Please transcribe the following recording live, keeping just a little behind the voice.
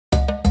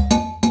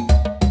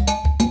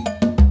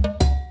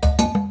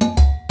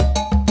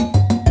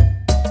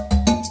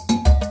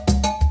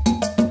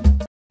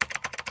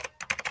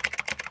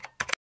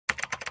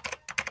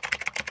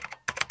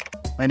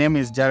My name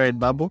is Jared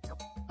Babu.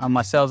 I'm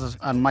a sales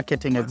and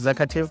marketing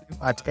executive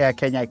at Air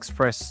Kenya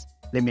Express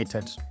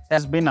Limited. It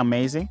has been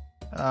amazing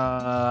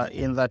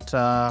in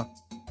that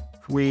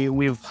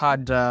we've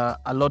had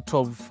a lot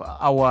of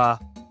our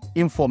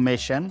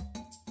information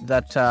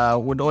that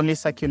would only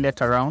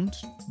circulate around,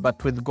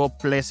 but with Go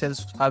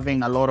Places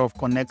having a lot of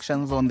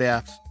connections on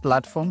their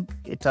platform,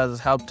 it has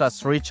helped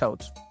us reach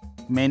out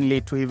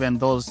mainly to even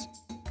those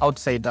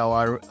outside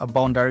our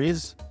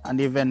boundaries and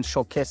even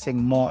showcasing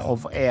more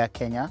of Air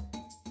Kenya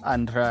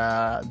and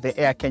the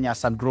Air Kenya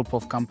as a group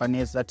of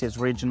companies that is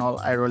regional,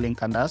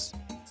 Aerolink and us.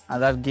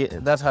 And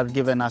that has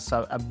given us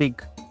a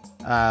big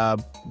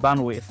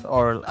bandwidth,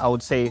 or I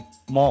would say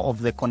more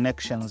of the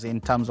connections in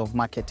terms of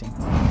marketing.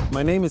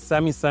 My name is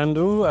Sami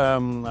Sandu.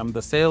 I'm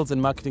the Sales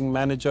and Marketing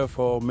Manager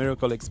for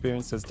Miracle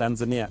Experiences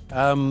Tanzania.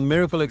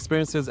 Miracle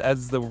Experiences,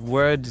 as the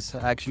word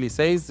actually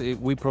says,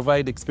 we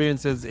provide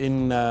experiences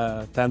in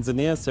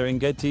Tanzania,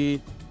 Serengeti,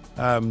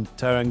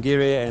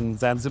 Tarangire and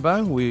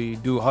Zanzibar. We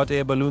do hot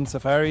air balloon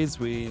safaris.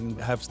 We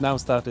have now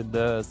started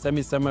the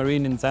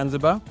semi-submarine in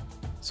Zanzibar.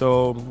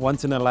 So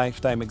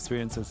once-in-a-lifetime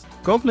experiences.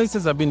 Go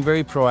Places have been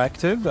very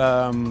proactive.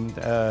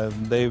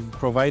 They've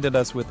provided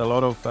us with a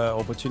lot of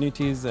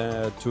opportunities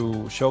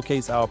to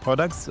showcase our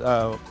products,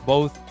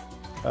 both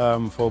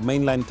for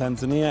mainland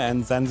Tanzania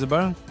and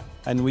Zanzibar.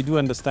 And we do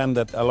understand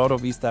that a lot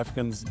of East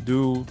Africans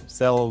do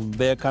sell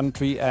their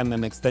country and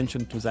an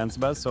extension to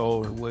Zanzibar. So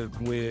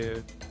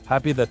we're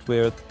happy that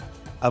we're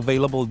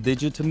available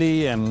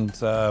digitally and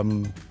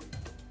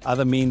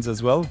other means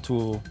as well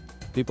to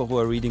people who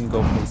are reading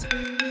Go Places.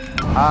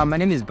 My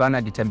name is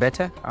Bernard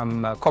Itembete.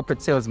 I'm a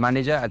corporate sales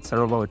manager at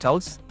Sarova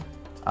Hotels.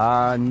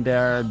 And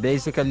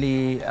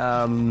basically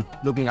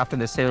looking after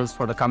the sales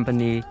for the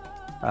company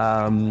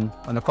on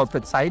the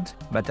corporate side,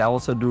 but I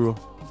also do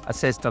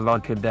assist a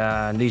lot with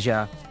the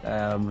leisure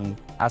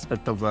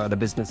aspect of the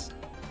business.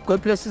 Go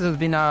Places has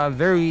been a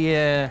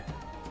very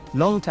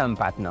long-term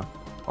partner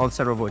of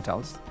Sarova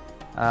Hotels.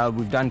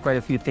 We've done quite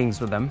a few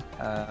things with them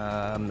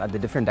at the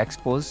different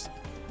expos.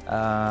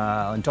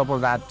 On top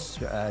of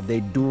that, they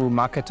do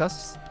market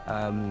us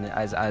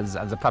as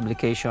a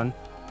publication.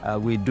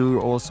 We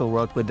do also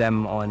work with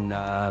them on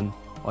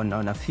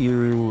a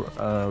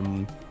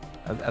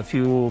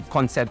few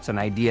concepts and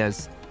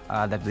ideas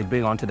that they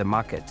bring onto the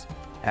market.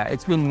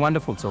 It's been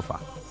wonderful so far.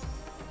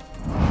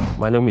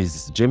 My name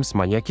is James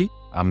Manyeki.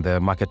 I'm the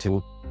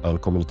Marketing and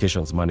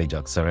Communications Manager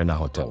at Serena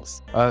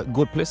Hotels.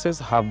 Go Places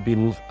have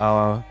been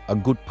a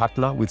good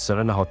partner with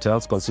Serena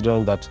Hotels,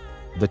 considering that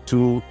the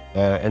two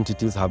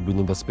entities have been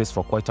in the space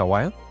for quite a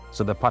while.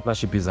 So the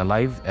partnership is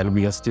alive, and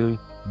we are still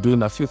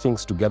doing a few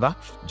things together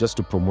just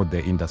to promote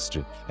the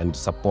industry and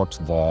support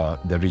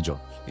the region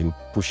in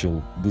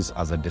pushing this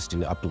as a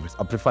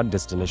preferred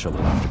destination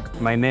in Africa.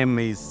 My name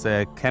is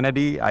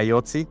Kennedy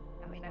Ayotsi.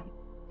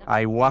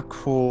 I work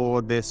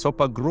for the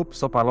SOPA Group,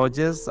 SOPA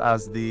Lodges,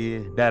 as the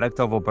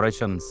Director of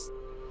Operations,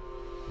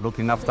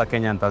 looking after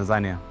Kenya and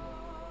Tanzania.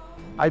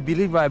 I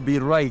believe I'd be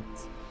right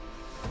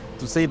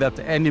to say that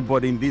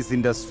anybody in this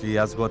industry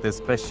has got a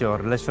special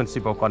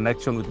relationship or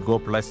connection with Go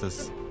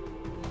Places.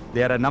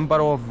 There are a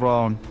number of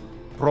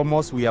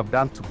promos we have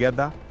done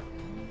together,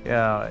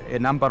 a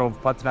number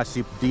of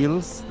partnership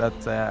deals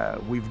that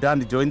we've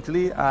done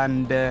jointly,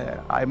 and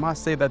I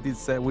must say that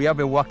we have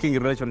a working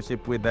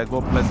relationship with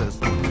Go Places.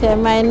 Yeah,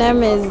 my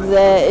name is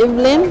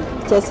Evelyn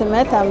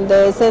Chesimet. I'm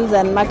the Sales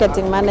and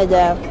Marketing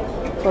Manager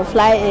for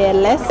Fly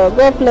ALS.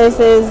 Go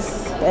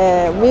Places,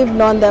 we've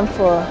known them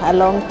for a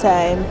long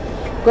time.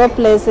 Go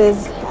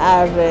Places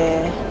are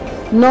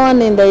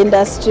known in the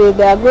industry.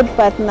 They are good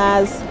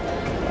partners,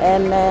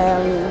 and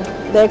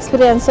the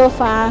experience so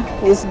far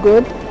is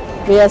good.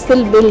 We are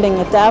still building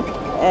it up,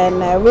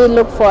 and we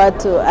look forward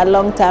to a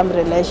long-term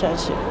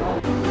relationship.